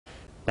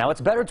Now, it's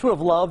better to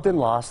have loved and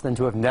lost than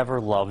to have never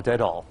loved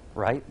at all,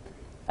 right?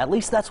 At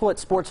least that's what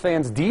sports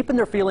fans deep in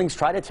their feelings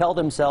try to tell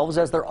themselves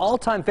as their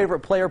all-time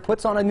favorite player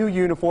puts on a new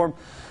uniform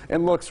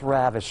and looks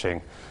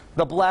ravishing.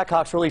 The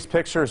Blackhawks released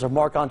pictures of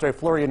Marc-Andre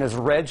Fleury in his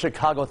red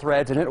Chicago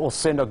Threads, and it will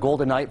send a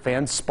Golden Knight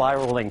fan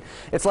spiraling.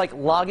 It's like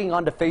logging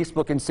onto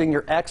Facebook and seeing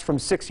your ex from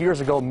 6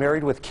 years ago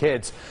married with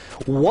kids.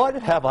 What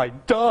have I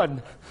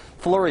done?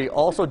 Fleury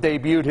also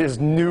debuted his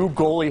new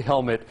goalie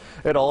helmet.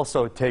 It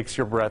also takes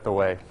your breath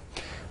away.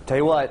 Tell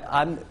you what,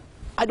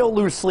 I don't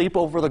lose sleep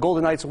over the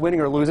Golden Knights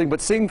winning or losing, but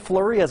seeing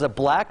Fleury as a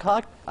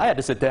Blackhawk, I had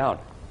to sit down.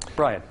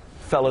 Brian.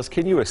 Fellas,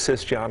 can you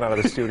assist John out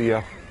of the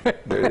studio?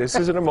 This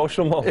is an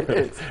emotional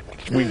moment.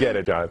 We get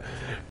it, John.